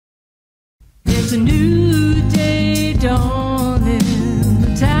There's a new day dawning,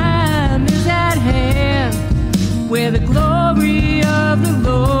 the time is at hand, where the glory of the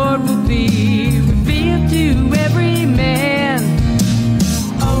Lord will be revealed to every man.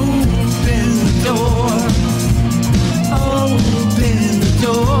 Open the door, open the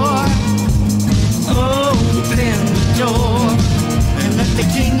door, open the door, and let the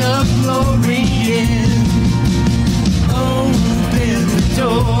King of Glory in. Open the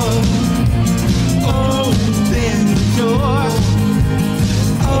door, open the door,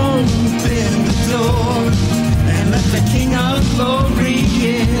 open the door, and let the King of Glory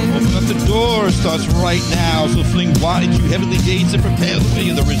in. Open up the door starts right now, so fling wide you heavenly gates and prepare the way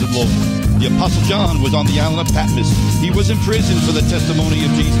of the risen Lord. The Apostle John was on the island of Patmos. He was in prison for the testimony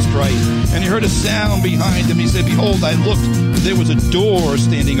of Jesus Christ. And he heard a sound behind him. He said, behold, I looked, and there was a door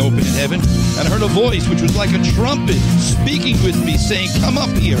standing open in heaven. And I heard a voice which was like a trumpet speaking with me, saying, come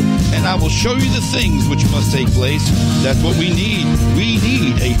up here, and I will show you the things which must take place. That's what we need. We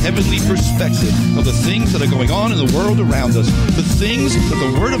need a heavenly perspective of the things that are going on in the world around us. The things that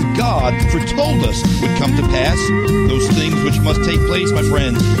the Word of God foretold us would come to pass. Those things which must take place, my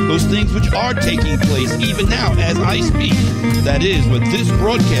friends. Those things which are taking place even now as I speak. That is what this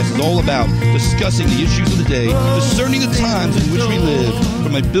broadcast is all about, discussing the issues of the day, discerning the times in which we live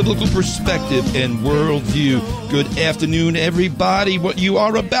from a biblical perspective and worldview. Good afternoon, everybody. What you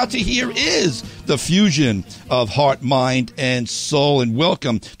are about to hear is the fusion of heart, mind, and soul. And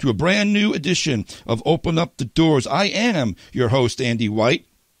welcome to a brand new edition of Open Up the Doors. I am your host, Andy White,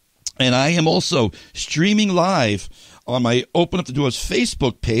 and I am also streaming live on my Open Up the Doors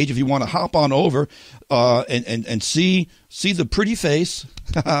Facebook page. If you want to hop on over and see the pretty face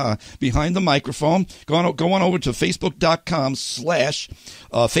behind the microphone, go on over to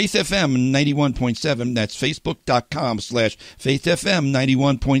facebook.com/FaithFM 91.7. That's facebook.com/FaithFM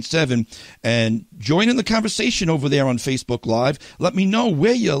 91.7. And join in the conversation over there on Facebook Live. Let me know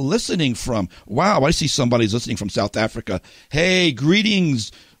where you're listening from. Wow, I see somebody's listening from South Africa. Hey,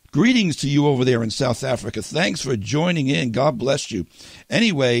 greetings. Greetings to you over there in South Africa. Thanks for joining in. God bless you.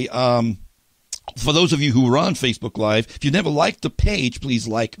 Anyway, for those of you who are on Facebook Live, if you never liked the page, please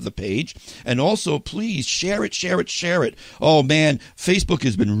like the page. And also, please share it. Oh, man, Facebook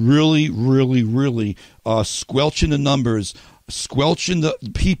has been really squelching the numbers, squelching the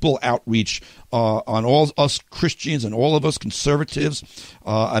people outreach on all us Christians and all of us conservatives.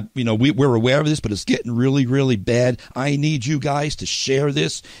 We're aware of this, but it's getting really bad. I need you guys to share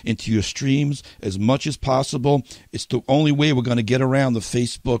this into your streams as much as possible. It's the only way we're going to get around the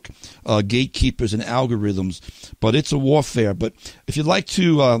Facebook gatekeepers and algorithms. But it's a warfare. But if you'd like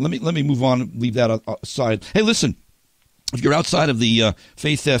to, let me move on, leave that aside. Hey, listen. If you're outside of the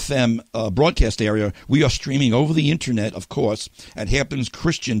Faith FM broadcast area, we are streaming over the internet, of course, at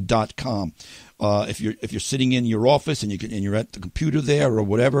HamptonsChristian.com. If you're sitting in your office and you're at the computer there or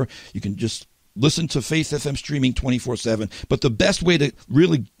whatever, you can just listen to Faith FM streaming 24/7. But the best way to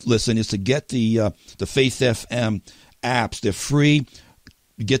really listen is to get the Faith FM apps. They're free.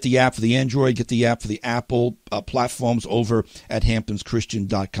 You get the app for the Android, get the app for the Apple platforms over at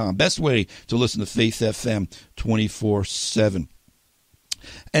HamptonsChristian.com. Best way to listen to Faith FM 24/7.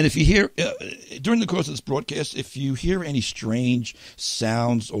 And if you hear, during the course of this broadcast, if you hear any strange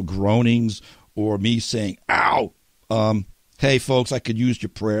sounds or groanings or me saying, ow, hey, folks, I could use your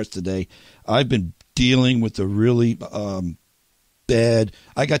prayers today. I've been dealing with a really bad,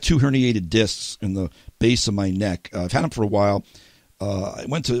 I got 2 herniated discs in the base of my neck. I've had them for a while. I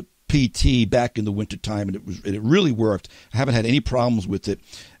went to PT back in the wintertime, and it really worked. I haven't had any problems with it.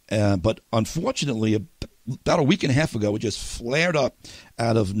 But unfortunately, about a week and a half ago, it just flared up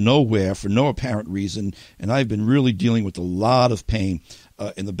out of nowhere for no apparent reason, and I've been really dealing with a lot of pain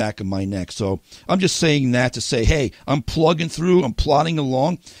in the back of my neck. So I'm just saying that to say, hey, I'm plugging through, I'm plodding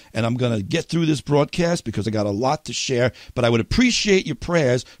along, and I'm going to get through this broadcast because I got a lot to share. But I would appreciate your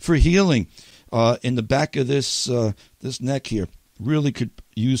prayers for healing in the back of this neck here. Really could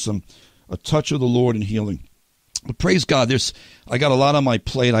use a touch of the Lord in healing. But praise God, I got a lot on my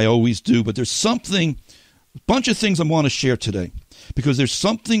plate, I always do, but there's a bunch of things I want to share today, because there's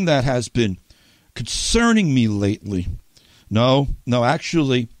something that has been concerning me lately. No,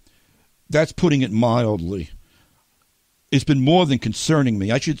 actually, that's putting it mildly. It's been more than concerning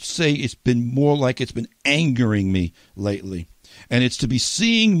me. I should say it's been more like it's been angering me lately. And it's to be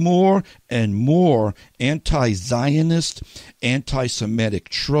seeing more and more anti-Zionist, anti-Semitic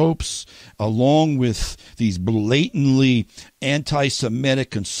tropes, along with these blatantly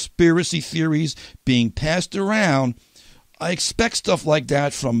anti-Semitic conspiracy theories being passed around I expect stuff like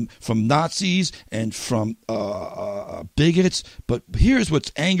that from Nazis and from bigots. But here's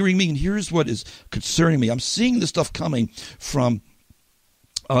what's angering me, and here's what is concerning me. I'm seeing this stuff coming from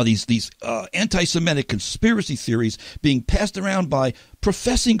these anti-Semitic conspiracy theories being passed around by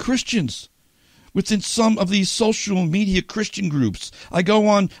professing Christians within some of these social media Christian groups. I go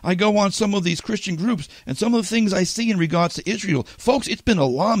on some of these Christian groups, and some of the things I see in regards to Israel, folks, it's been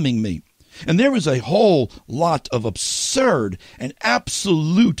alarming me. And there is a whole lot of absurd and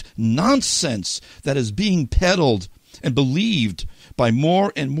absolute nonsense that is being peddled and believed by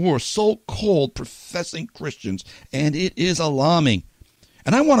more and more so-called professing Christians, and it is alarming.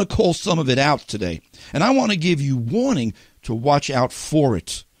 And I want to call some of it out today, and I want to give you warning to watch out for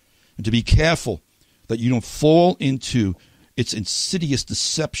it and to be careful that you don't fall into its insidious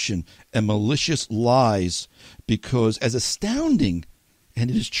deception and malicious lies, because as astounding, and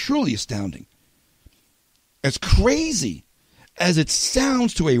it is truly astounding, as crazy as it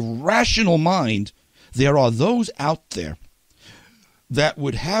sounds to a rational mind, there are those out there that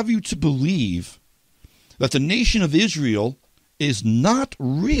would have you to believe that the nation of Israel is not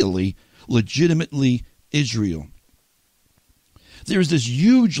really legitimately Israel. There's this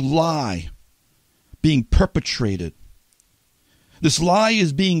huge lie being perpetrated. This lie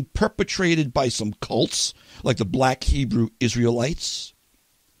is being perpetrated by some cults like the Black Hebrew Israelites.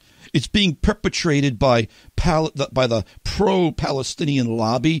 It's being perpetrated by the pro-Palestinian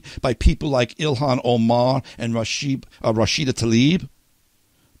lobby, by people like Ilhan Omar and Rashida Tlaib.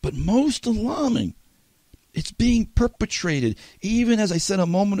 But most alarming, it's being perpetrated, even as I said a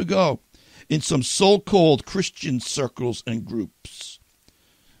moment ago, in some so-called Christian circles and groups.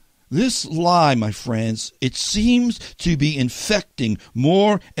 This lie, my friends, it seems to be infecting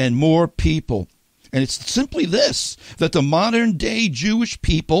more and more people. And it's simply this, that the modern-day Jewish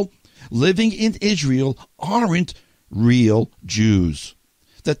people living in Israel aren't real Jews.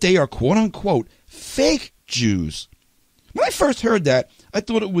 That they are, quote-unquote, fake Jews. When I first heard that, I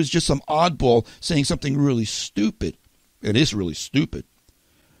thought it was just some oddball saying something really stupid. It is really stupid.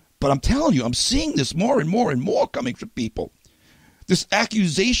 But I'm telling you, I'm seeing this more and more and more coming from people. This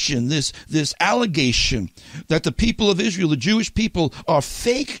accusation, this allegation that the people of Israel, the Jewish people, are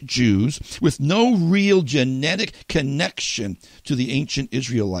fake Jews with no real genetic connection to the ancient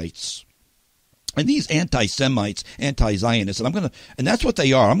Israelites. And these anti-Semites, anti-Zionists, and that's what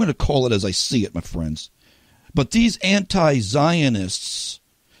they are. I'm going to call it as I see it, my friends. But these anti-Zionists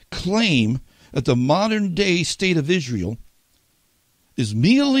claim that the modern-day state of Israel is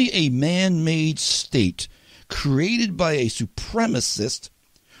merely a man-made state created by a supremacist,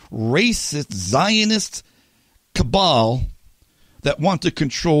 racist, Zionist cabal that want to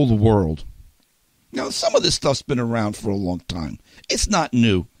control the world. Now, some of this stuff's been around for a long time. It's not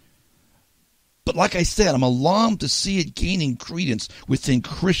new. But like I said, I'm alarmed to see it gaining credence within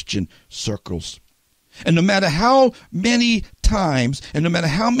Christian circles. And no matter how many times and no matter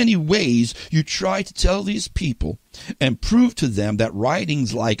how many ways you try to tell these people and prove to them that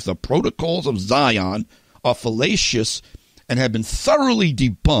writings like the Protocols of Zion are fallacious and have been thoroughly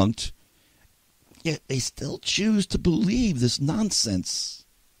debunked, yet they still choose to believe this nonsense.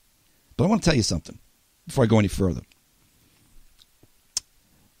 But I want to tell you something before I go any further.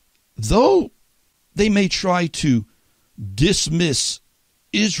 Though they may try to dismiss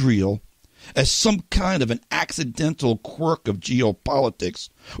Israel as some kind of an accidental quirk of geopolitics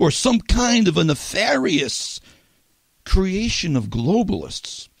or some kind of a nefarious creation of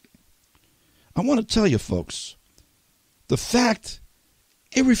globalists, I want to tell you, folks, the fact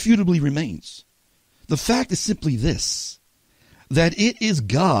irrefutably remains. The fact is simply this, that it is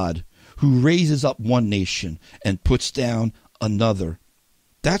God who raises up one nation and puts down another.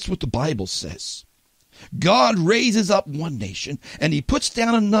 That's what the Bible says. God raises up one nation and he puts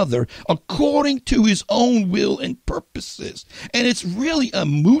down another according to his own will and purposes. And it's really a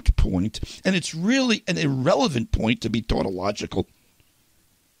moot point, and it's really an irrelevant point, to be tautological,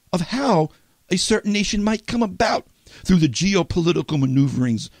 of how a certain nation might come about through the geopolitical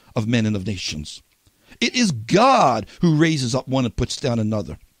maneuverings of men and of nations. It is God who raises up one and puts down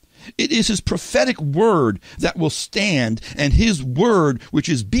another. It is his prophetic word that will stand, and his word which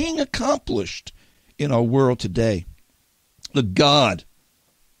is being accomplished in our world today. The God,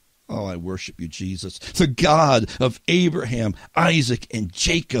 oh, I worship you, Jesus, the God of Abraham, Isaac, and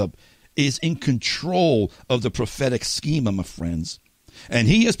Jacob is in control of the prophetic schema, my friends. And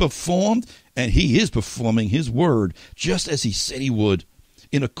he has performed, and he is performing his word just as he said he would,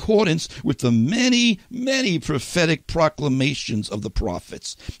 in accordance with the many, many prophetic proclamations of the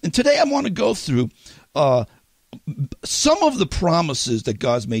prophets. And today I want to go through some of the promises that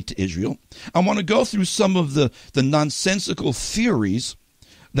God's made to Israel. I want to go through some of the nonsensical theories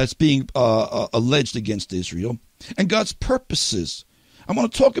that's being alleged against Israel and God's purposes. I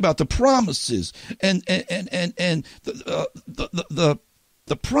want to talk about the promises and the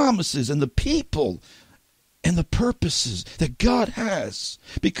promises and the people and the purposes that God has.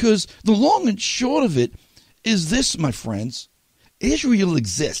 Because the long and short of it is this, my friends: Israel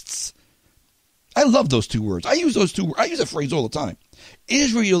exists. I love those two words. I use that phrase all the time.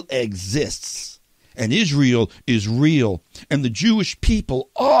 Israel exists, and Israel is real, and the Jewish people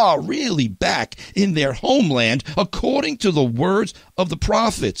are really back in their homeland according to the words of the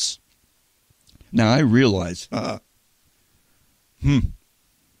prophets. Now I realize,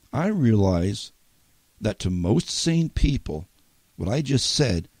 that to most sane people, what I just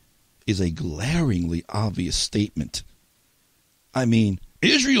said is a glaringly obvious statement. I mean,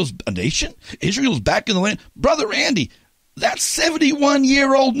 Israel's a nation? Israel's back in the land? Brother Andy, that's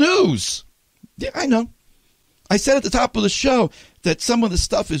 71-year-old news. Yeah, I know. I said at the top of the show that some of the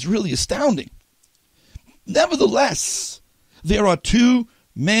stuff is really astounding. Nevertheless, there are too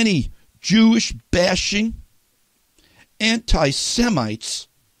many Jewish-bashing anti-Semites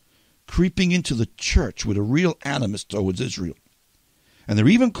creeping into the church with a real animus towards Israel. And they're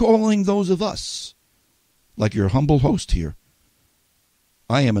even calling those of us, like your humble host here,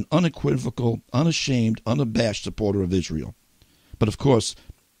 I am an unequivocal, unashamed, unabashed supporter of Israel. But of course,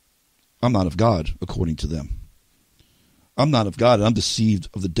 I'm not of God, according to them. I'm not of God. I'm deceived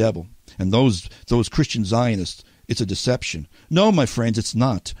of the devil. And those Christian Zionists, it's a deception. No, my friends, it's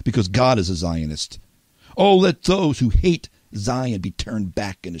not, because God is a Zionist. Oh, let those who hate Zion be turned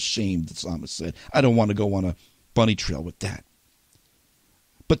back and ashamed, the psalmist said. I don't want to go on a bunny trail with that.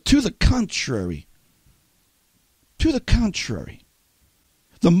 But to the contrary,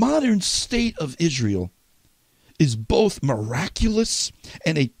 the modern state of Israel is both miraculous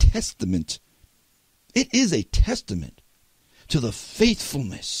and a testament. It is a testament to the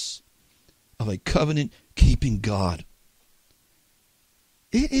faithfulness of a covenant-keeping God.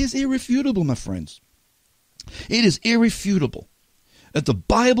 It is irrefutable, my friends. It is irrefutable that the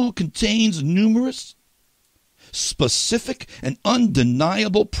Bible contains numerous, specific, and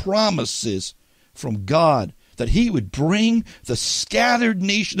undeniable promises from God that he would bring the scattered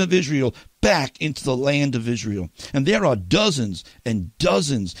nation of Israel back into the land of Israel. And there are dozens and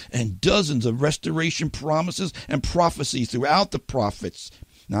dozens and dozens of restoration promises and prophecies throughout the prophets.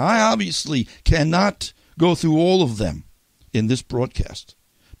 Now, I obviously cannot go through all of them in this broadcast,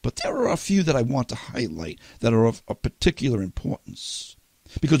 but there are a few that I want to highlight that are of particular importance.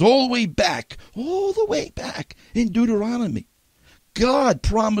 Because all the way back in Deuteronomy, God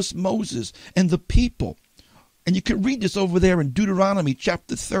promised Moses and the people, and you can read this over there in Deuteronomy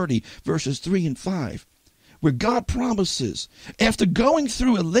chapter 30, verses 3 and 5, where God promises, after going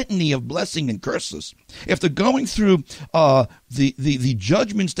through a litany of blessing and curses, after going through the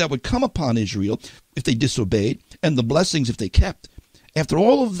judgments that would come upon Israel if they disobeyed, and the blessings if they kept, after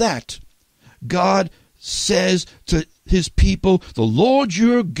all of that, God says to his people, the Lord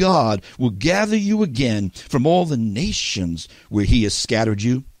your God will gather you again from all the nations where he has scattered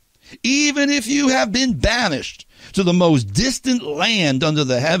you. Even if you have been banished to the most distant land under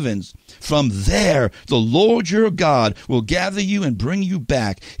the heavens, from there the Lord your God will gather you and bring you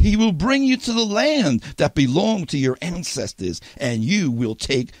back. He will bring you to the land that belonged to your ancestors, and you will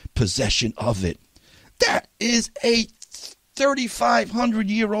take possession of it. That is a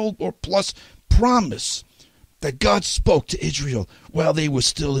 3,500-year-old or plus promise that God spoke to Israel while they were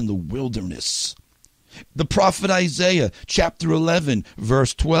still in the wilderness. The prophet Isaiah, chapter 11,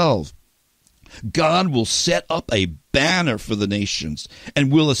 verse 12. God will set up a banner for the nations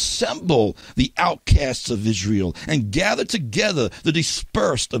and will assemble the outcasts of Israel and gather together the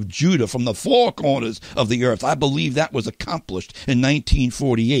dispersed of Judah from the four corners of the earth. I believe that was accomplished in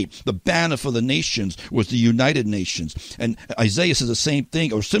 1948. The banner for the nations was the United Nations. And Isaiah says the same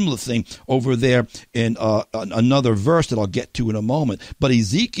thing or similar thing over there in another verse that I'll get to in a moment. But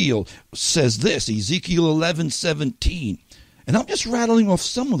Ezekiel says this, Ezekiel 11:17. And I'm just rattling off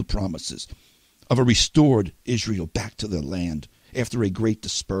some of the promises of a restored Israel back to their land after a great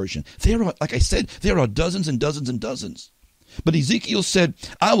dispersion. There are, like I said, there are dozens and dozens and dozens. But Ezekiel said,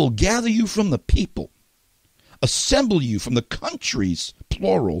 I will gather you from the people, assemble you from the countries,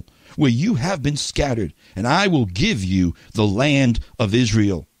 plural, where you have been scattered, and I will give you the land of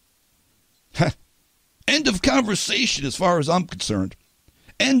Israel. End of conversation as far as I'm concerned.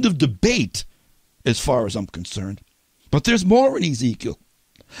 End of debate as far as I'm concerned. But there's more in Ezekiel.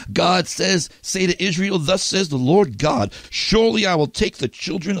 God says, say to Israel, thus says the Lord God, surely I will take the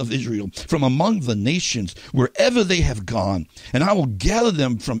children of Israel from among the nations wherever they have gone, and I will gather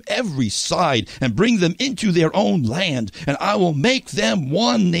them from every side and bring them into their own land, and I will make them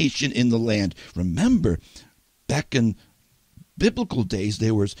one nation in the land. Remember, back in biblical days,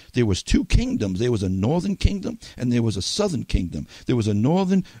 there was two kingdoms. There was a northern kingdom and there was a southern kingdom. There was a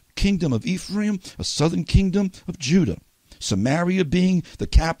northern kingdom of Ephraim, a southern kingdom of Judah. Samaria being the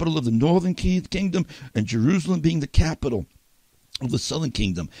capital of the northern kingdom and Jerusalem being the capital of the southern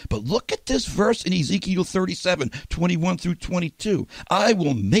kingdom. But look at this verse in Ezekiel 37:21 through 22. I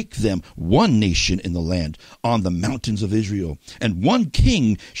will make them one nation in the land on the mountains of Israel, and one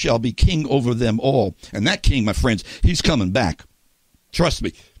king shall be king over them all. And that king, my friends, he's coming back. Trust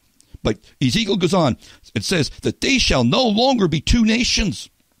me. But Ezekiel goes on. It says that they shall no longer be two nations,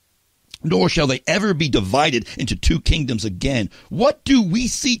 nor shall they ever be divided into two kingdoms again. What do we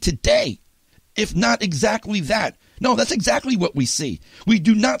see today, if not exactly that? No, that's exactly what we see. We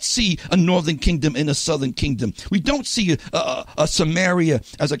do not see a northern kingdom and a southern kingdom. We don't see a Samaria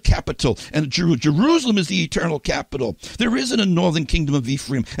as a capital, and Jerusalem is the eternal capital. There isn't a northern kingdom of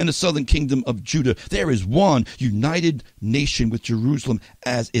Ephraim and a southern kingdom of Judah. There is one united nation with Jerusalem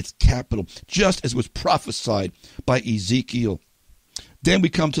as its capital, just as was prophesied by Ezekiel. Then we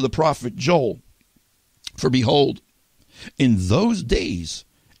come to the prophet Joel. For behold, in those days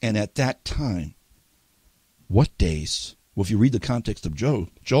and at that time. What days? Well, if you read the context of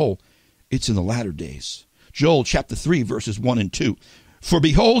Joel, it's in the latter days. Joel chapter 3, verses 1 and 2. For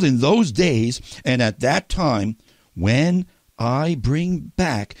behold, in those days and at that time, when I bring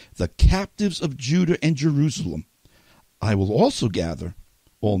back the captives of Judah and Jerusalem, I will also gather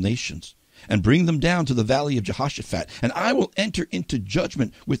all nations and bring them down to the valley of Jehoshaphat, and I will enter into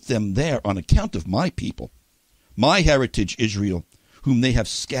judgment with them there on account of my people, my heritage Israel, whom they have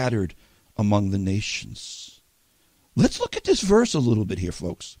scattered among the nations. Let's look at this verse a little bit here,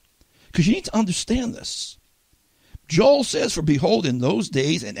 folks, because you need to understand this. Joel says, for behold, in those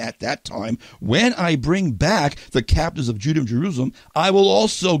days and at that time, when I bring back the captives of Judah and Jerusalem, I will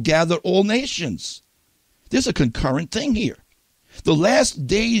also gather all nations. There's a concurrent thing here. The last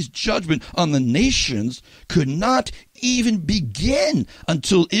day's judgment on the nations could not even begin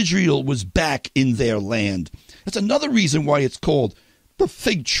until Israel was back in their land. That's another reason why it's called the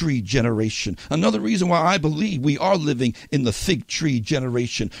fig tree generation. Another reason why I believe we are living in the fig tree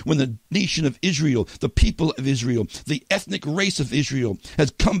generation, when the nation of Israel, the people of Israel, the ethnic race of Israel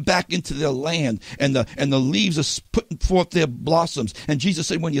has come back into their land, and the leaves are putting forth their blossoms. And Jesus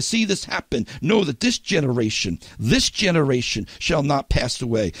said, when you see this happen, know that this generation shall not pass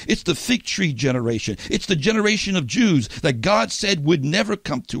away. It's the fig tree generation. It's the generation of Jews that God said would never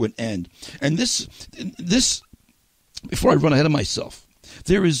come to an end. And this before I run ahead of myself,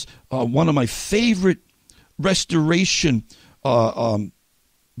 there is one of my favorite restoration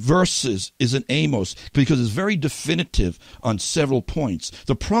verses is in Amos, because it's very definitive on several points.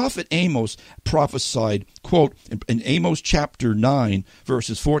 The prophet Amos prophesied, quote, in Amos chapter 9,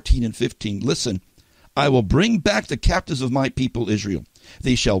 verses 14 and 15, listen, I will bring back the captives of my people Israel.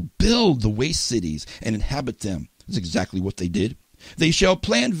 They shall build the waste cities and inhabit them. That's exactly what they did. They shall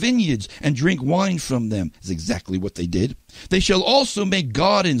plant vineyards and drink wine from them. That's exactly what they did. They shall also make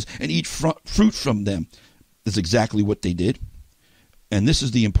gardens and eat fruit from them. That's exactly what they did. And this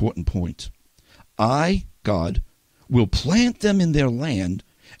is the important point. I, God, will plant them in their land,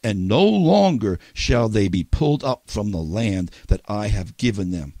 and no longer shall they be pulled up from the land that I have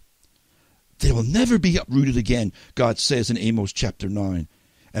given them. They will never be uprooted again, God says in Amos chapter 9.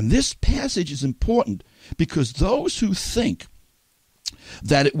 And this passage is important because those who think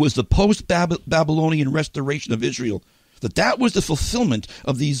that it was the post-Babylonian restoration of Israel, that was the fulfillment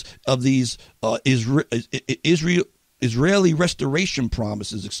of these Israeli restoration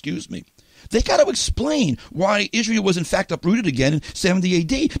promises, they got to explain why Israel was in fact uprooted again in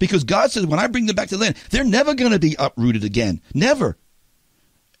 70 AD, because God said, when I bring them back to the land, they're never going to be uprooted again. Never.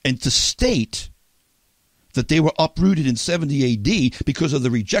 And to state that they were uprooted in 70 AD because of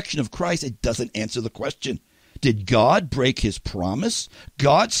the rejection of Christ, it doesn't answer the question. Did God break his promise?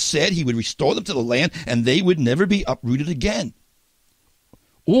 God said he would restore them to the land and they would never be uprooted again.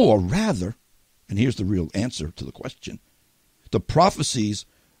 Or rather, and here's the real answer to the question, the prophecies,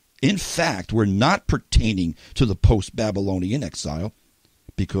 in fact, were not pertaining to the post-Babylonian exile,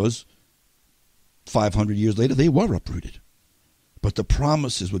 because 500 years later they were uprooted. But the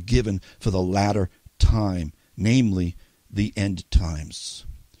promises were given for the latter time, namely the end times.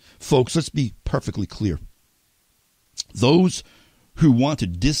 Folks, let's be perfectly clear. Those who want to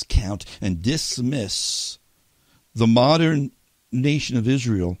discount and dismiss the modern nation of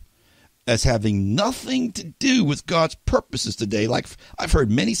Israel as having nothing to do with God's purposes today. Like I've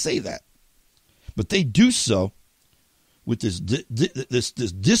heard many say that. But they do so with this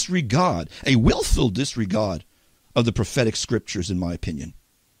disregard, a willful disregard of the prophetic scriptures, in my opinion.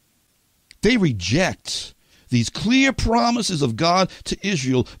 They reject these clear promises of God to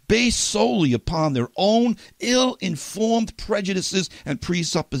Israel based solely upon their own ill-informed prejudices and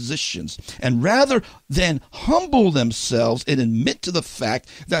presuppositions. And rather than humble themselves and admit to the fact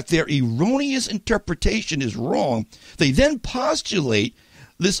that their erroneous interpretation is wrong, they then postulate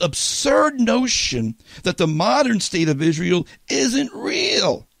this absurd notion that the modern state of Israel isn't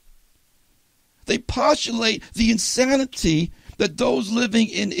real. They postulate the insanity that those living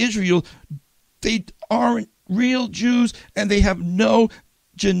in Israel, they aren't real Jews, and they have no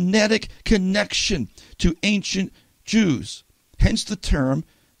genetic connection to ancient Jews. Hence the term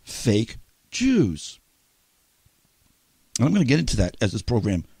fake Jews. And I'm going to get into that as this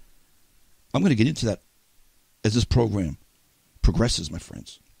program. Progresses, my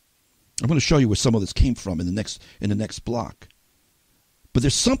friends. I'm going to show you where some of this came from in the next block. But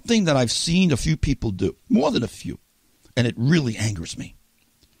there's something that I've seen a few people do, more than a few, and it really angers me.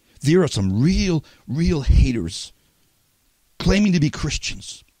 There are some real haters claiming to be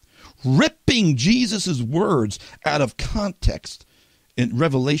Christians, ripping Jesus' words out of context in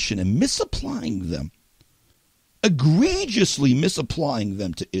Revelation and misapplying them, egregiously misapplying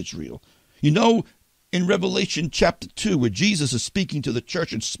them to Israel. You know, in Revelation chapter 2, where Jesus is speaking to the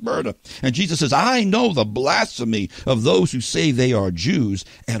church in Smyrna, and Jesus says, I know the blasphemy of those who say they are Jews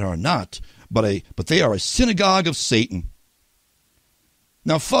and are not, but they are a synagogue of Satan.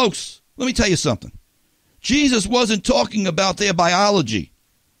 Now, folks, let me tell you something. Jesus wasn't talking about their biology.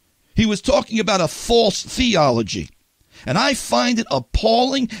 He was talking about a false theology. And I find it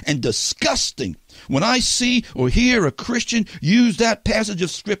appalling and disgusting when I see or hear a Christian use that passage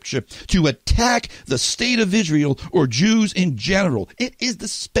of Scripture to attack the state of Israel or Jews in general. It is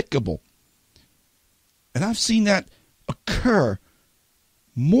despicable. And I've seen that occur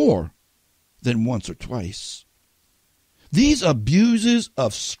more than once or twice. These abusers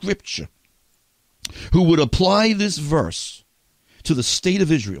of Scripture who would apply this verse to the state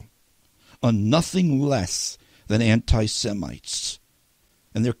of Israel are nothing less than anti-Semites.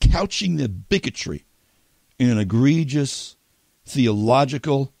 And they're couching their bigotry in an egregious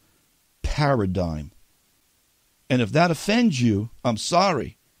theological paradigm. And if that offends you, I'm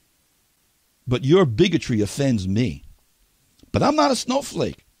sorry. But your bigotry offends me. But I'm not a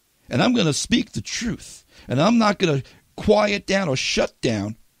snowflake. And I'm going to speak the truth. And I'm not going to quiet down or shut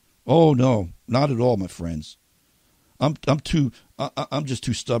down. Oh, no, not at all, my friends. I'm just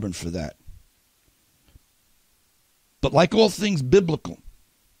too stubborn for that. But like all things biblical,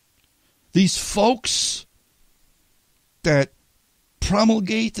 these folks that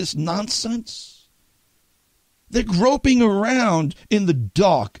promulgate this nonsense, they're groping around in the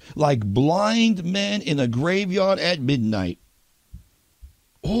dark like blind men in a graveyard at midnight.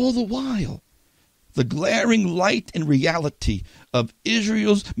 All the while, the glaring light and reality of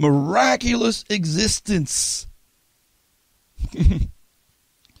Israel's miraculous existence.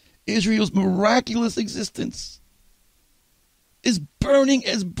 Israel's miraculous existence is burning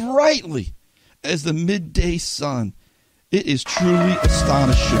as brightly as the midday sun. It is truly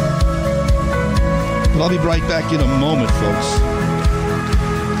astonishing. But I'll be right back in a moment, folks.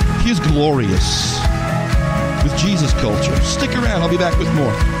 Here's Glorious with Jesus Culture. Stick around. I'll be back with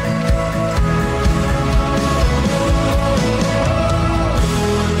more.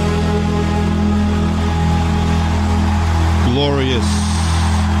 Glorious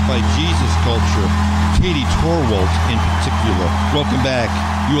by Jesus Culture. Katie Torwalt in particular. Welcome back.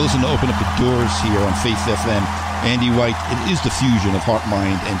 You are listening to Open Up the Doors here on Faith FM. Andy White. It is the fusion of heart,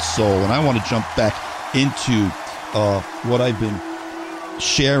 mind, and soul. And I want to jump back into what I've been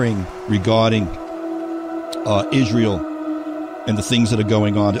sharing regarding Israel and the things that are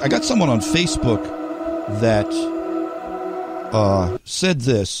going on. I got someone on Facebook that said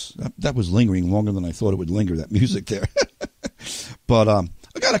this. That was lingering longer than I thought it would linger, that music there. But I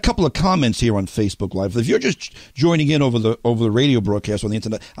got a couple of comments here on Facebook Live. If you're just joining in over the radio broadcast on the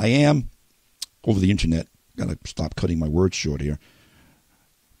internet, I am over the internet. Got to stop cutting my words short here.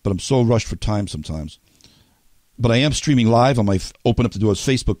 But I'm so rushed for time sometimes. But I am streaming live on my Open Up the Doors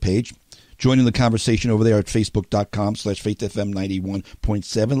Facebook page. Joining the conversation over there at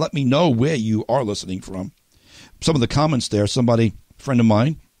facebook.com/faithfm91.7. Let me know where you are listening from. Some of the comments there, somebody, friend of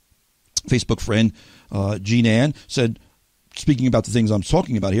mine, Facebook friend, Jean Ann, said, speaking about the things I'm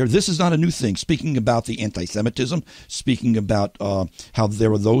talking about here, this is not a new thing. Speaking about the anti-Semitism, speaking about how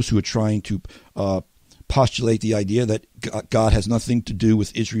there are those who are trying to postulate the idea that God has nothing to do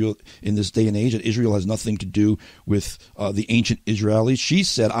with Israel in this day and age, that Israel has nothing to do with the ancient Israelis. She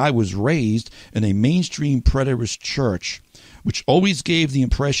said, I was raised in a mainstream preterist church, which always gave the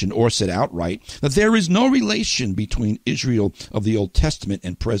impression, or said outright, that there is no relation between Israel of the Old Testament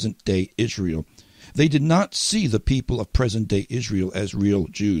and present-day Israel. They did not see the people of present-day Israel as real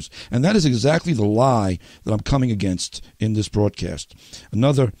Jews. And that is exactly the lie that I'm coming against in this broadcast.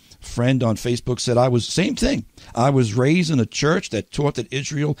 Another friend on Facebook said, same thing. I was raised in a church that taught that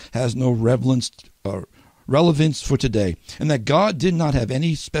Israel has no relevance for today, and that God did not have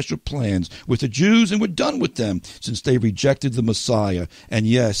any special plans with the Jews and we're done with them since they rejected the Messiah. And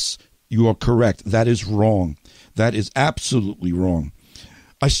yes, you are correct. That is wrong. That is absolutely wrong.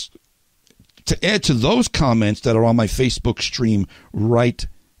 To add to those comments that are on my Facebook stream right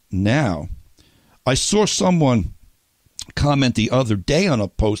now, I saw someone comment the other day on a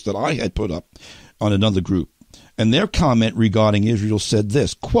post that I had put up on another group. And their comment regarding Israel said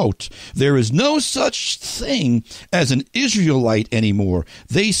this, quote, there is no such thing as an Israelite anymore.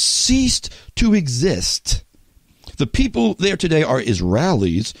 They ceased to exist. The people there today are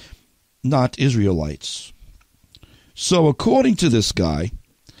Israelis, not Israelites. So according to this guy,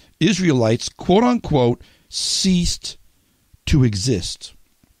 Israelites, quote unquote, ceased to exist.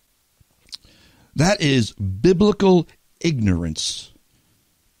 That is biblical ignorance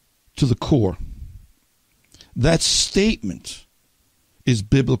to the core. That statement is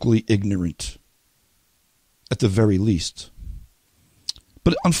biblically ignorant, at the very least.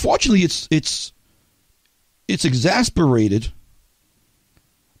 But unfortunately, it's exasperated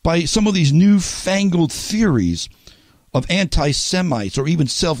by some of these newfangled theories of anti-Semites or even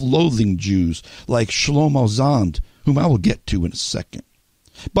self-loathing Jews like Shlomo Zand, whom I will get to in a second.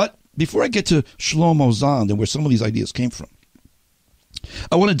 But before I get to Shlomo Zand and where some of these ideas came from,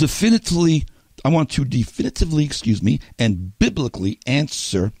 I want to definitively, and biblically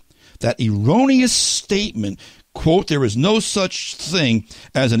answer that erroneous statement, quote, there is no such thing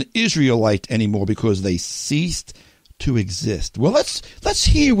as an Israelite anymore because they ceased to exist. Well, let's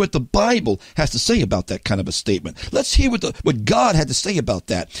hear what the Bible has to say about that kind of a statement. Let's hear what God had to say about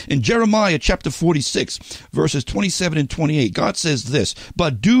that. In Jeremiah chapter 46, verses 27 and 28, God says this,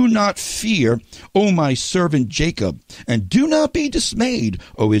 but do not fear, O my servant Jacob, and do not be dismayed,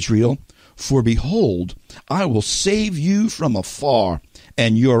 O Israel, for behold, I will save you from afar,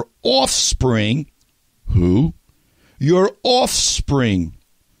 and your offspring, who? Your offspring,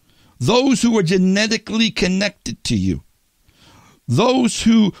 those who are genetically connected to you, those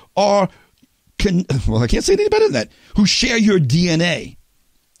who are, I can't say anything better than that, who share your DNA.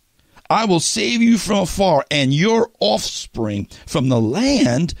 I will save you from afar and your offspring from the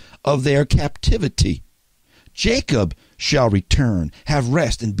land of their captivity. Jacob shall return, have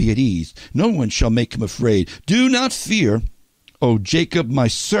rest and be at ease. No one shall make him afraid. Do not fear, O Jacob, my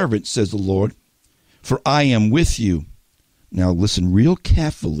servant, says the Lord, for I am with you. Now listen real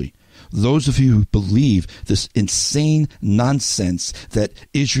carefully. Those of you who believe this insane nonsense that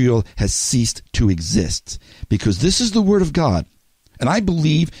Israel has ceased to exist, because this is the word of God. And I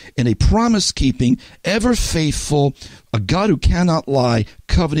believe in a promise-keeping, ever-faithful, a God who cannot lie,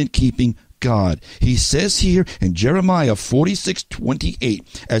 covenant-keeping God. He says here in Jeremiah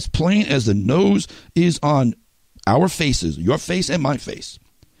 46:28, as plain as the nose is on our faces, your face and my face,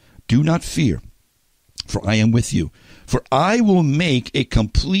 do not fear, for I am with you. For I will make a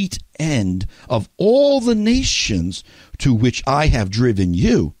complete end of all the nations to which I have driven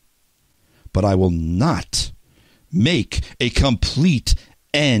you, but I will not make a complete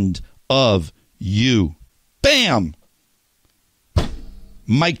end of you. Bam!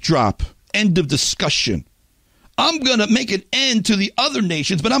 Mic drop. End of discussion. I'm going to make an end to the other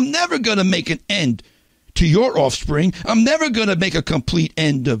nations, but I'm never going to make an end to your offspring. I'm never going to make a complete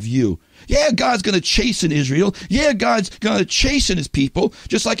end of you. Yeah, God's going to chasten Israel. Yeah, God's going to chasten his people,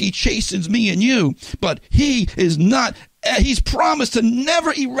 just like he chastens me and you. But he is not, he's promised to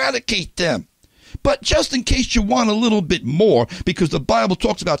never eradicate them. But just in case you want a little bit more, because the Bible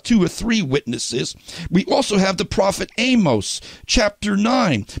talks about 2 or 3 witnesses, we also have the prophet Amos, chapter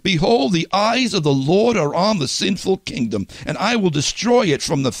 9. Behold, the eyes of the Lord are on the sinful kingdom, and I will destroy it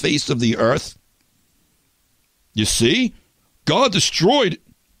from the face of the earth. You see, God destroyed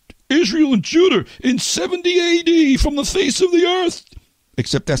Israel and Judah in 70 AD from the face of the earth.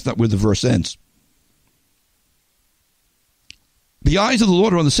 Except that's not where the verse ends. The eyes of the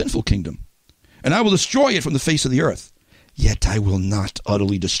Lord are on the sinful kingdom, and I will destroy it from the face of the earth. Yet I will not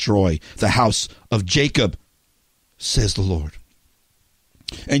utterly destroy the house of Jacob, says the Lord.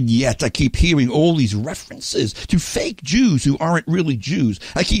 And yet I keep hearing all these references to fake Jews who aren't really Jews.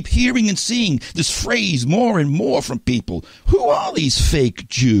 I keep hearing and seeing this phrase more and more from people. Who are these fake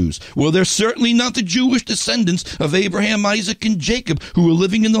Jews? Well, they're certainly not the Jewish descendants of Abraham, Isaac, and Jacob who were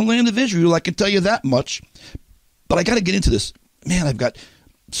living in the land of Israel. I can tell you that much. But I got to get into this. Man, I've got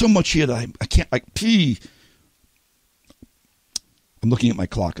so much here that I can't. I'm looking at my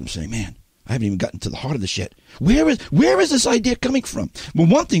clock and I'm saying, man, I haven't even gotten to the heart of this yet. Where is this idea coming from? Well,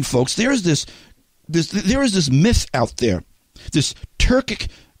 one thing, folks, there is this myth out there, this Turkic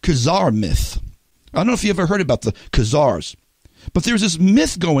Khazar myth. I don't know if you ever heard about the Khazars, but there's this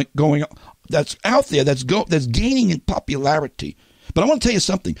myth going that's out there that's gaining in popularity. But I want to tell you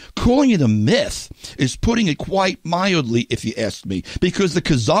something. Calling it a myth is putting it quite mildly, if you ask me, because the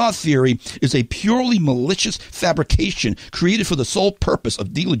Khazar theory is a purely malicious fabrication created for the sole purpose of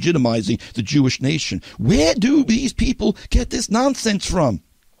delegitimizing the Jewish nation. Where do these people get this nonsense from?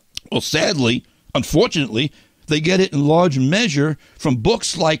 Well, sadly, unfortunately, they get it in large measure from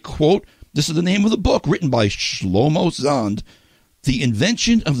books like, quote, this is the name of the book written by Shlomo Zand, The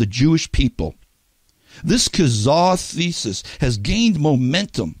Invention of the Jewish People. This Khazar thesis has gained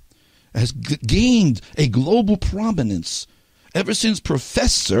momentum, has gained a global prominence ever since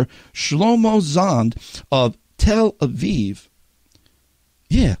Professor Shlomo Zand of Tel Aviv,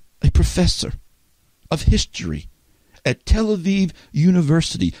 a professor of history at Tel Aviv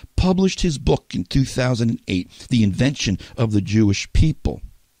University, published his book in 2008, The Invention of the Jewish People.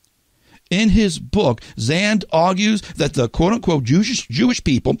 In his book, Zand argues that the quote-unquote Jewish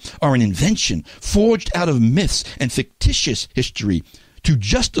people are an invention forged out of myths and fictitious history to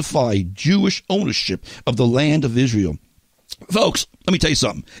justify Jewish ownership of the land of Israel. Folks, let me tell you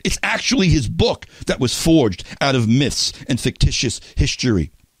something. It's actually his book that was forged out of myths and fictitious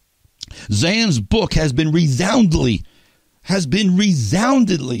history. Zand's book has been resoundingly debunked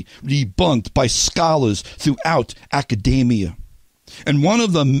by scholars throughout academia. And one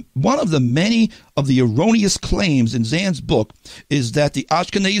of the many of the erroneous claims in Zand's book is that the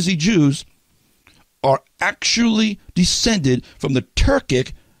Ashkenazi Jews are actually descended from the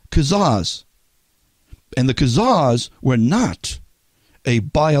Turkic Khazars. And the Khazars were not a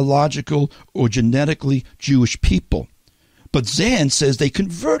biological or genetically Jewish people. But Zand says they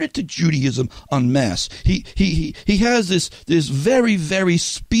converted to Judaism en masse. He has this very, very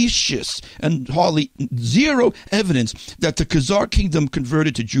specious and hardly zero evidence that the Khazar kingdom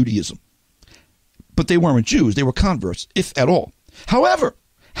converted to Judaism. But they weren't Jews. They were converts, if at all. However,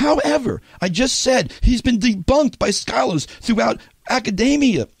 I just said he's been debunked by scholars throughout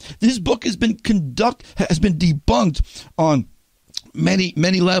academia. This book has been debunked on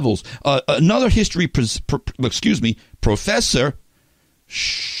many levels. Another history professor,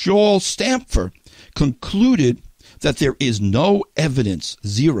 Shaul Stamfer, concluded that there is no evidence,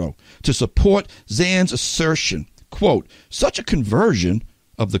 zero, to support Zand's assertion, quote, such a conversion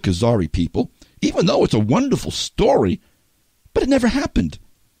of the Khazari people, even though it's a wonderful story, but it never happened,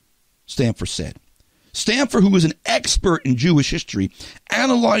 Stamfer said. Stamfer, who was an expert in Jewish history,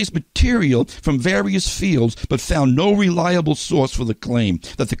 analyzed material from various fields but found no reliable source for the claim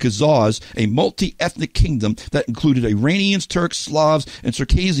that the Khazars, a multi-ethnic kingdom that included Iranians, Turks, Slavs, and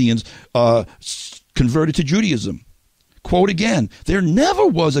Circassians, converted to Judaism. Quote again, there never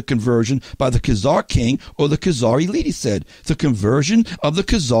was a conversion by the Khazar king or the Khazar elite, he said. The conversion of the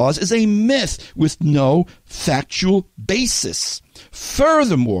Khazars is a myth with no factual basis.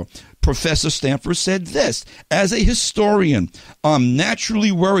 Furthermore, Professor Stamfer said this, as a historian, I'm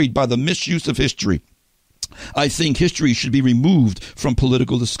naturally worried by the misuse of history. I think history should be removed from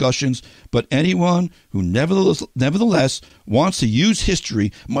political discussions, but anyone who nevertheless wants to use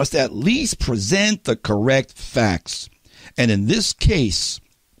history must at least present the correct facts. And in this case,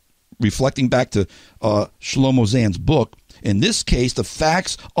 reflecting back to Shlomo Zand's book, in this case, the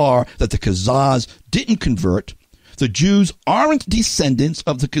facts are that the Khazars didn't convert, the Jews aren't descendants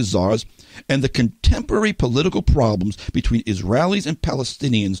of the Khazars, and the contemporary political problems between Israelis and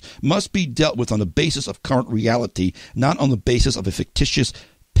Palestinians must be dealt with on the basis of current reality, not on the basis of a fictitious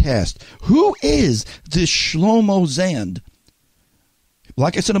past. Who is this Shlomo Zand?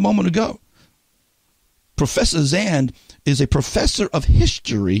 Like I said a moment ago, Professor Zand is a professor of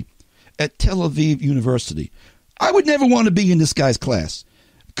history at Tel Aviv University. I would never want to be in this guy's class.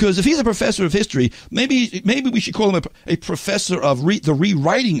 Because if he's a professor of history, maybe we should call him a professor of the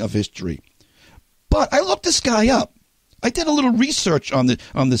rewriting of history. But I looked this guy up. I did a little research on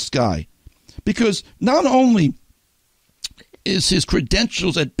this guy. Because not only is his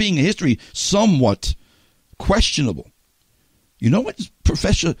credentials at being a history somewhat questionable, you know what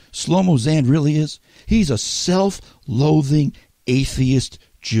Professor Shlomo Zand really is? He's a self-loathing atheist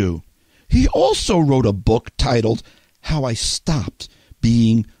Jew. He also wrote a book titled How I Stopped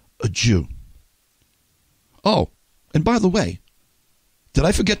Being a Jew. Oh, and by the way, did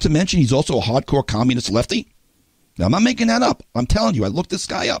I forget to mention he's also a hardcore communist lefty? Now, I'm not making that up. I'm telling you, I looked this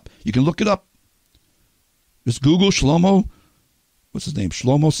guy up. You can look it up. Just Google Shlomo, what's his name?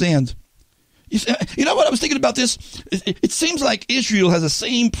 Shlomo Sand. You know what? I was thinking about this. It seems like Israel has the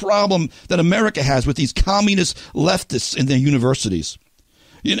same problem that America has with these communist leftists in their universities.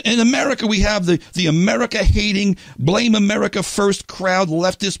 In America, we have the America-hating, blame America first crowd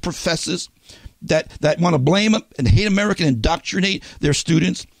leftist professors that want to blame and hate America and indoctrinate their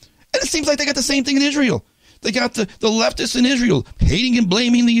students. And it seems like they got the same thing in Israel. They got the leftists in Israel hating and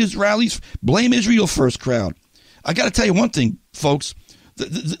blaming the Israelis, blame Israel first crowd. I got to tell you one thing, folks.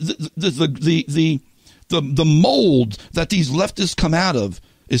 The mold that these leftists come out of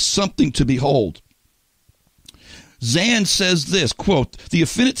is something to behold. Zand says this, quote, the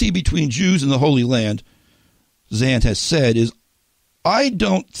affinity between Jews and the Holy Land, Zand has said, is, I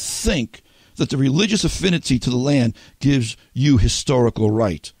don't think that the religious affinity to the land gives you historical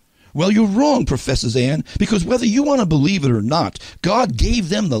right. Well, you're wrong, Professor Zand, because whether you want to believe it or not, God gave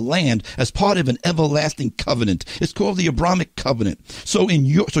them the land as part of an everlasting covenant. It's called the Abrahamic covenant. So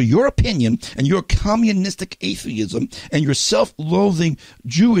your opinion and your communistic atheism and your self-loathing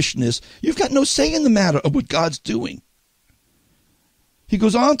Jewishness, you've got no say in the matter of what God's doing. He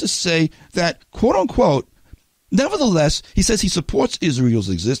goes on to say that, quote unquote, nevertheless, he says he supports Israel's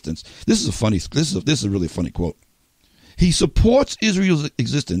existence. This is a really funny quote. He supports Israel's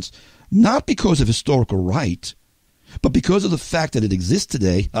existence not because of historical right, but because of the fact that it exists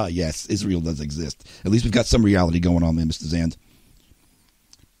today. Yes, Israel does exist. At least we've got some reality going on there, Mr. Zand.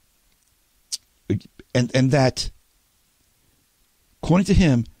 And that, according to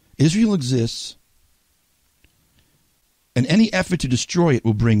him, Israel exists, and any effort to destroy it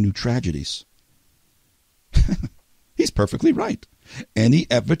will bring new tragedies. He's perfectly right. Any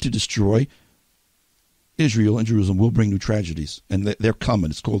effort to destroy Israel and Jerusalem will bring new tragedies, and they're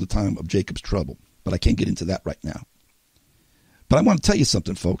coming. It's called the time of Jacob's trouble, but I can't get into that right now. But I want to tell you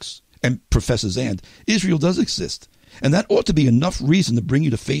something, folks, and Professor Zand, Israel does exist, and that ought to be enough reason to bring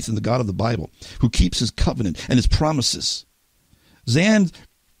you to faith in the God of the Bible, who keeps his covenant and his promises. Zand,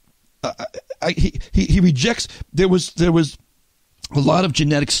 he rejects. There was a lot of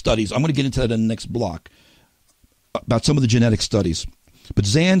genetic studies. I'm going to get into that in the next block about some of the genetic studies, but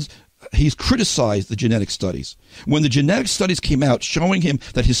Zand, he's criticized the genetic studies. When the genetic studies came out showing him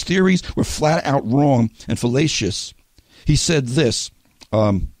that his theories were flat out wrong and fallacious, he said this.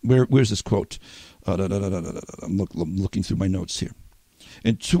 Where's this quote? I'm looking through my notes here.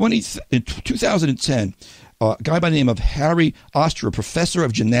 In 2010, a guy by the name of Harry Oster, a professor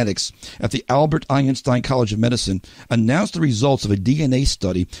of genetics at the Albert Einstein College of Medicine, announced the results of a DNA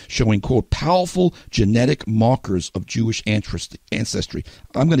study showing, quote, powerful genetic markers of Jewish ancestry.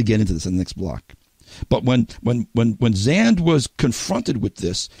 I'm going to get into this in the next block. But when Zand was confronted with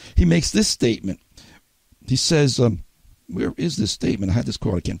this, he makes this statement. He says, where is this statement? I had this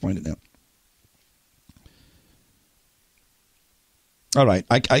quote. I can't find it now. All right.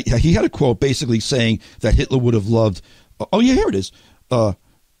 He had a quote basically saying that Hitler would have loved. Oh, yeah, here it is.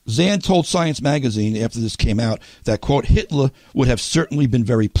 Zand told Science magazine after this came out that, quote, Hitler would have certainly been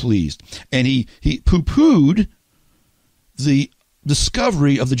very pleased. And he poo-pooed the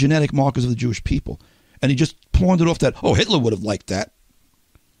discovery of the genetic markers of the Jewish people. And he just pawned it off that, oh, Hitler would have liked that.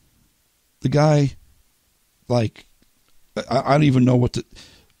 The guy, like, I don't even know what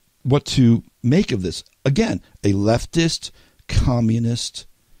to make of this. Again, a leftist, communist,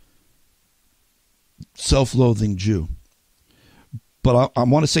 self-loathing Jew. But I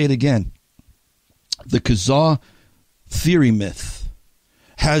want to say it again. The Khazar theory myth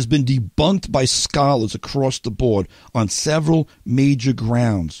has been debunked by scholars across the board on several major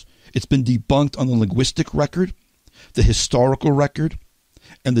grounds. It's been debunked on the linguistic record, the historical record,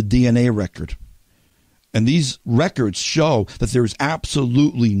 and the DNA record. And these records show that there is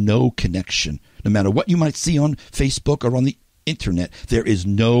absolutely no connection. No matter what you might see on Facebook or on the internet, there is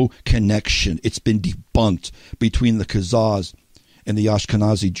no connection. It's been debunked between the Khazars and the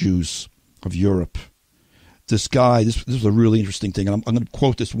Ashkenazi Jews of Europe. This guy, this is a really interesting thing. And I'm going to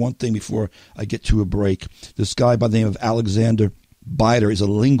quote this one thing before I get to a break. This guy by the name of Alexander Bider is a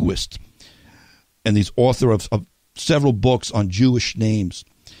linguist, and he's author of several books on Jewish names.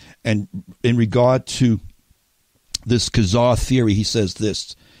 And in regard to this Khazar theory, he says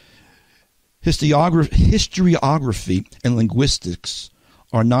this: historiography and linguistics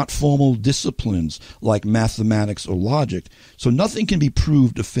are not formal disciplines like mathematics or logic, so nothing can be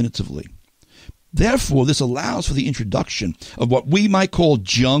proved definitively. Therefore, this allows for the introduction of what we might call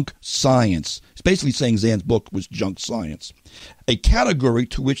junk science. It's basically saying Zan's book was junk science, a category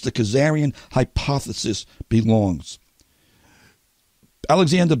to which the Khazarian hypothesis belongs.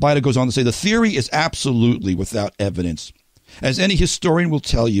 Alexander Beiter goes on to say, the theory is absolutely without evidence. As any historian will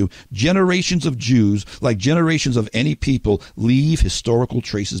tell you, generations of Jews, like generations of any people, leave historical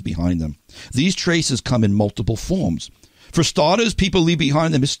traces behind them. These traces come in multiple forms. For starters, people leave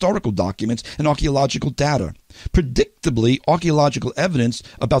behind them historical documents and archaeological data. Predictably, archaeological evidence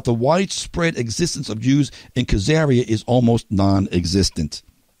about the widespread existence of Jews in Khazaria is almost non-existent.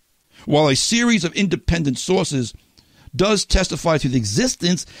 While a series of independent sources does testify to the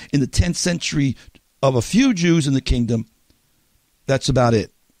existence in the 10th century of a few Jews in the kingdom, that's about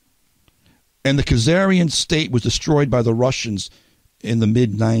it. And the Khazarian state was destroyed by the Russians in the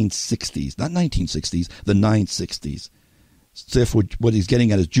mid-960s. Not 1960s, the 960s. Therefore, what he's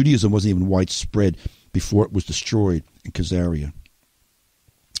getting at is Judaism wasn't even widespread before it was destroyed in Khazaria.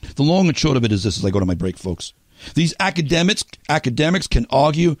 The long and short of it is this as I go to my break, folks. These academics can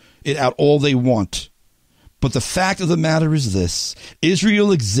argue it out all they want. But the fact of the matter is this: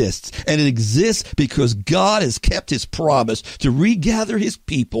 Israel exists, and it exists because God has kept his promise to regather his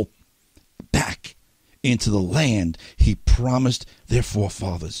people back into the land he promised their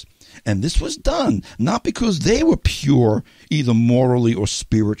forefathers. And this was done not because they were pure, either morally or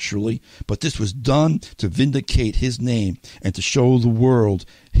spiritually, but this was done to vindicate his name and to show the world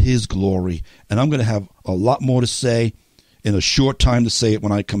his glory. And I'm going to have a lot more to say in a short time to say it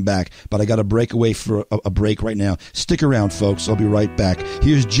when I come back, but I got to break away for a break right now. Stick around, folks. I'll be right back.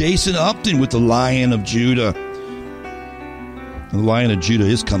 Here's Jason Upton with the Lion of Judah. The Lion of Judah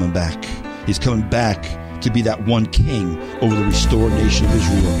is coming back. He's coming back to be that one king over the restored nation of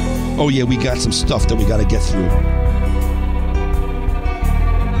Israel. Oh yeah, we got some stuff that we got to get through.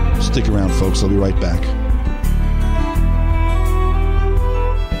 Stick around, folks. I'll be right back.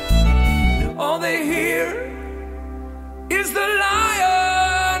 All they hear is the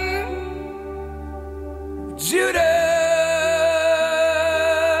Lion of Judah.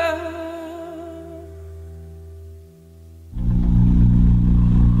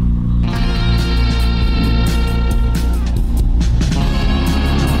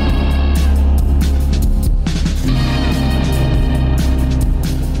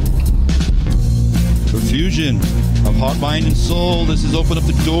 Fusion of heart, mind, and soul. This is Open Up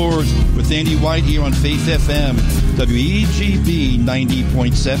the Doors with Andy White here on Faith FM, WEGB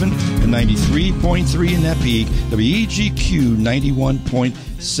 90.7 and 93.3 in that peak, WEGQ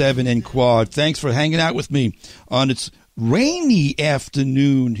 91.7 in Quad. Thanks for hanging out with me on its rainy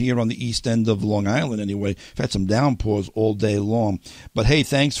afternoon here on the east end of Long Island anyway. I've had some downpours all day long. But hey,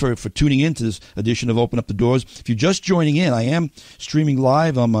 thanks for tuning in to this edition of Open Up the Doors. If you're just joining in, I am streaming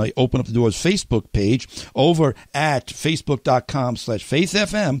live on my Open Up the Doors Facebook page over at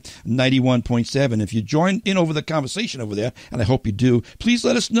facebook.com/faithfm 91.7. If you join in over the conversation over there, and I hope you do, please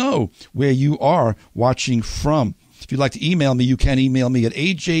let us know where you are watching from. If you'd like to email me, you can email me at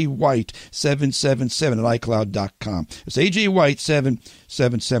ajwhite777 at icloud.com. It's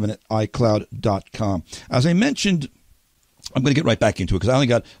ajwhite777 at icloud.com. As I mentioned, I'm going to get right back into it because I only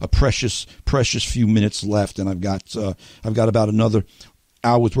got a precious few minutes left, and I've got about another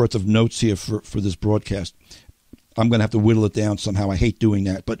hour's worth of notes here for this broadcast. I'm going to have to whittle it down somehow. I hate doing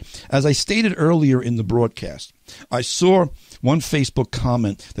that. But as I stated earlier in the broadcast, I saw one Facebook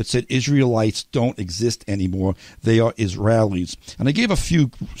comment that said Israelites don't exist anymore. They are Israelis. And I gave a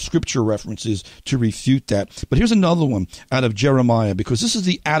few scripture references to refute that. But here's another one out of Jeremiah, because this is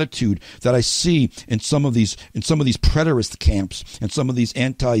the attitude that I see in some of these preterist camps and some of these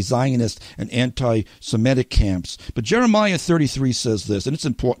anti-Zionist and anti-Semitic camps. But Jeremiah 33 says this, and it's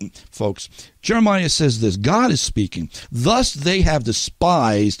important, folks. Jeremiah says this: God is speaking. Thus they have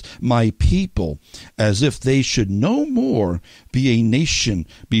despised my people, as if they should no more be a nation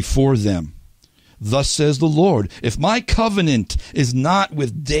before them. Thus says the Lord, if my covenant is not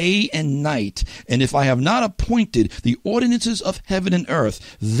with day and night, and if I have not appointed the ordinances of heaven and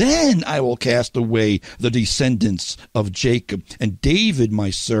earth, then I will cast away the descendants of Jacob and David my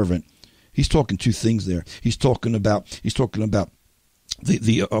servant. He's talking two things there. He's talking about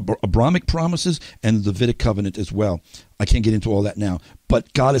the Abrahamic promises and the Davidic covenant as well. I can't get into all that now,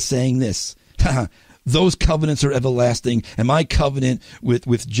 but God is saying this: those covenants are everlasting, and my covenant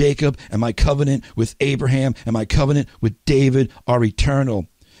with Jacob and my covenant with Abraham and my covenant with David are eternal.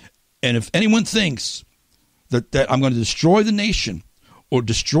 And if anyone thinks that I'm going to destroy the nation or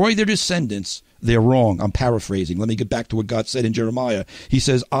destroy their descendants, they're wrong. I'm paraphrasing. Let me get back to what God said in Jeremiah. He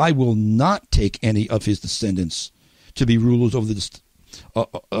says, I will not take any of his descendants to be rulers over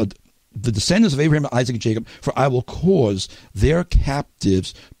the descendants of Abraham, Isaac, and Jacob, for I will cause their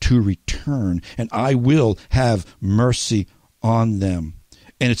captives to return, and I will have mercy on them.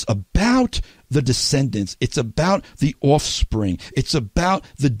 And it's about the descendants. It's about the offspring. It's about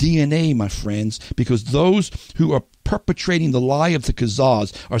the DNA, my friends, because those who are perpetrating the lie of the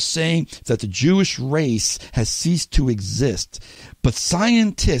Khazars are saying that the Jewish race has ceased to exist. But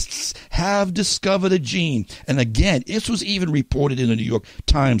scientists have discovered a gene. And again, this was even reported in the New York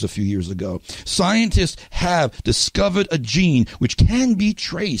Times a few years ago. Scientists have discovered a gene which can be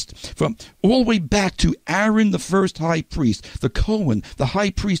traced from all the way back to Aaron, the first high priest, the Cohen, the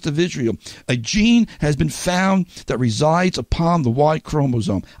high priest of Israel. A gene has been found that resides upon the Y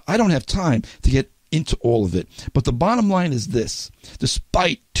chromosome. I don't have time to get into all of it. But the bottom line is this.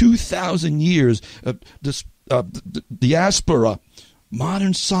 Despite 2,000 years of diaspora,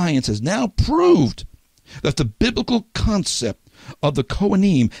 modern science has now proved that the biblical concept of the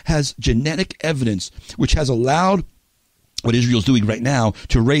Kohanim has genetic evidence, which has allowed what Israel's doing right now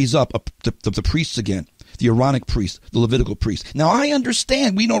to raise up the priests again, the Aaronic priests, the Levitical priests. Now, I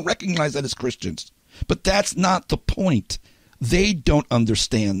understand we don't recognize that as Christians, but that's not the point. They don't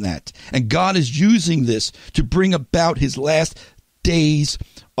understand that. And God is using this to bring about his last days'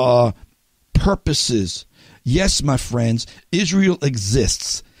 purposes. Yes, my friends, Israel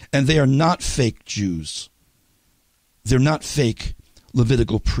exists, and they are not fake Jews. They're not fake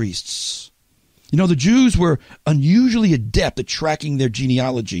Levitical priests. You know, the Jews were unusually adept at tracking their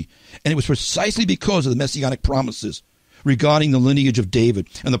genealogy, and it was precisely because of the messianic promises regarding the lineage of David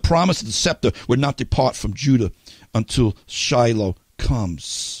and the promise that the scepter would not depart from Judah until Shiloh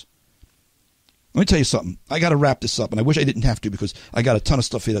comes. Let me tell you something. I got to wrap this up, and I wish I didn't have to because I got a ton of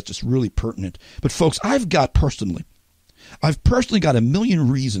stuff here that's just really pertinent. But folks, I've personally got a million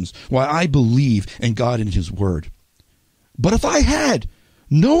reasons why I believe in God and his word. But if I had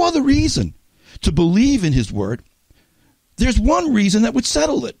no other reason to believe in his word, there's one reason that would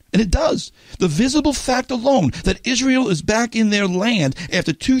settle it, and it does. The visible fact alone that Israel is back in their land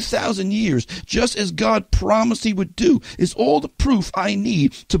after 2,000 years, just as God promised he would do, is all the proof I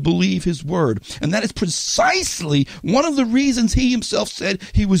need to believe his word. And that is precisely one of the reasons he himself said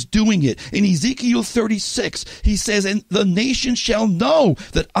he was doing it. In Ezekiel 36, he says, and the nation shall know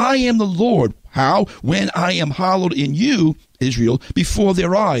that I am the Lord. How? When I am hallowed in you, Israel, before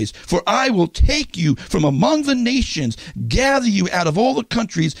their eyes. For I will take you from among the nations, gather you out of all the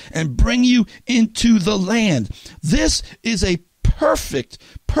countries, and bring you into the land. This is a perfect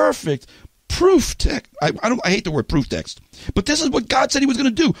proof text. I hate the word proof text, but this is what God said he was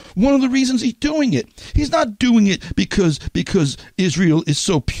going to do. One of the reasons he's doing it. He's not doing it because Israel is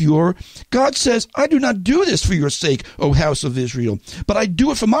so pure. God says, I do not do this for your sake, O house of Israel, but I do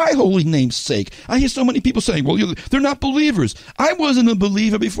it for my holy name's sake. I hear so many people saying, well, they're not believers. I wasn't a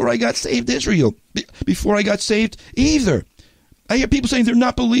believer before I got saved, Israel, before I got saved either. I hear people saying they're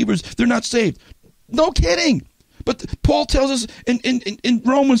not believers, they're not saved. No kidding. But Paul tells us in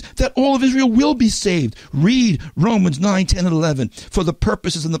Romans that all of Israel will be saved. Read Romans 9, 10, and 11 for the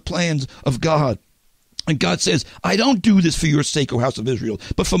purposes and the plans of God. And God says, I don't do this for your sake, O house of Israel,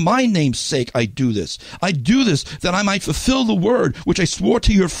 but for my name's sake I do this. I do this that I might fulfill the word which I swore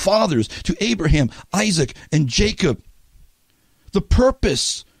to your fathers, to Abraham, Isaac, and Jacob. The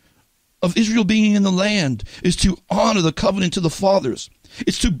purpose of Israel being in the land is to honor the covenant to the fathers.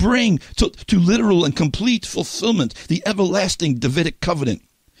 It's to bring to literal and complete fulfillment the everlasting Davidic covenant.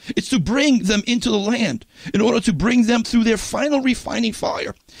 It's to bring them into the land in order to bring them through their final refining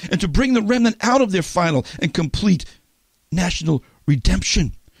fire and to bring the remnant out of their final and complete national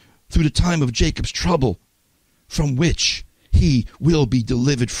redemption through the time of Jacob's trouble, from which he will be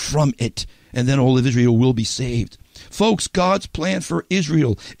delivered from it, and then all of Israel will be saved. Folks, God's plan for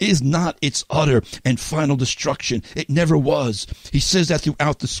Israel is not its utter and final destruction. It never was. He says that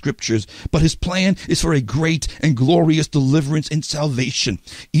throughout the scriptures. But his plan is for a great and glorious deliverance and salvation,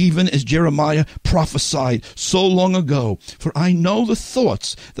 even as Jeremiah prophesied so long ago. For I know the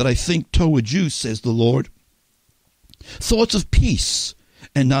thoughts that I think toward you, says the Lord. Thoughts of peace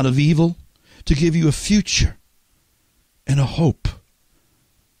and not of evil, to give you a future and a hope.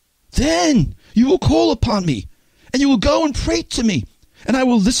 Then you will call upon me, and you will go and pray to me, and I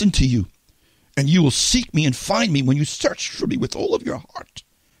will listen to you. And you will seek me and find me when you search for me with all of your heart.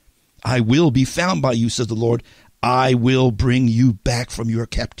 I will be found by you, says the Lord. I will bring you back from your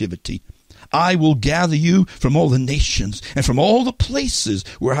captivity. I will gather you from all the nations and from all the places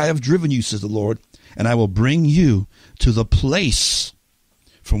where I have driven you, says the Lord. And I will bring you to the place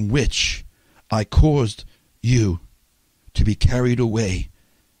from which I caused you to be carried away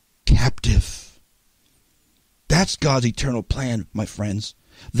captive. That's God's eternal plan, my friends.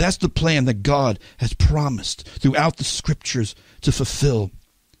 That's the plan that God has promised throughout the scriptures to fulfill.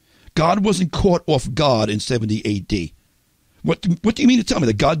 God wasn't caught off guard in 70 A.D. What do you mean to tell me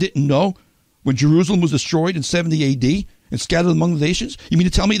that God didn't know when Jerusalem was destroyed in 70 A.D. and scattered among the nations? You mean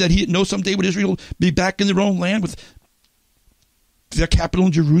to tell me that he didn't know someday would Israel be back in their own land with their capital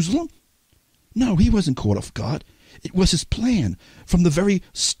in Jerusalem? No, he wasn't caught off guard. It was his plan from the very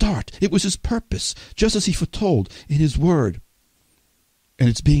start. It was his purpose, just as he foretold in his word. And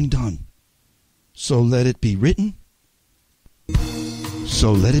it's being done. So let it be written.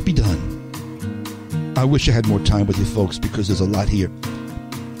 So let it be done. I wish I had more time with you folks because there's a lot here.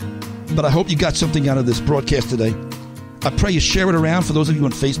 But I hope you got something out of this broadcast today. I pray you share it around for those of you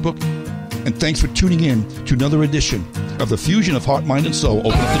on Facebook. And thanks for tuning in to another edition of the Fusion of Heart, Mind, and Soul.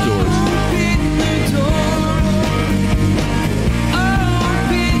 Open up the doors.